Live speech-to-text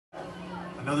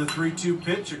Another 3-2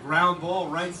 pitch, a ground ball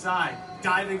right side.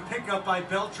 Diving pickup by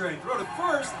Beltre. Throw to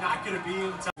first, not going to be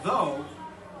in time. Though,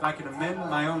 if I can amend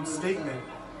my own statement,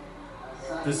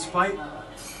 despite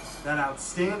that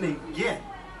outstanding get,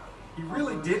 he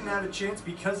really didn't have a chance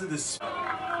because of this.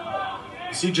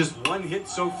 You see just one hit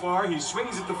so far. He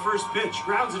swings at the first pitch,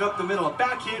 grounds it up the middle. A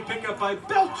backhand pickup by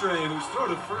Beltre, whose throw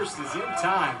to first is in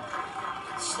time.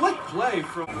 Slick play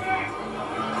from...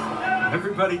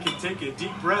 Everybody can take a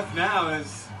deep breath now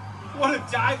as what a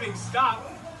diving stop.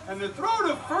 And the throw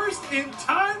to first in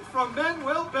time from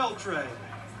Manuel Beltre.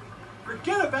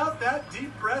 Forget about that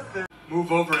deep breath there.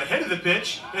 Move over ahead of the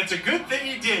pitch. And it's a good thing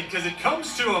he did because it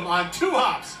comes to him on 2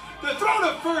 hops. The throw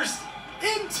to first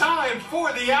in time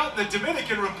for the out. The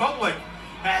Dominican Republic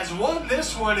has won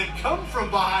this one and come from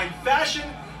behind fashion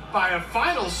by a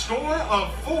final score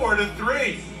of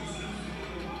 4-3.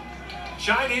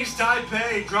 Chinese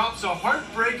Taipei drops a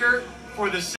heartbreaker for the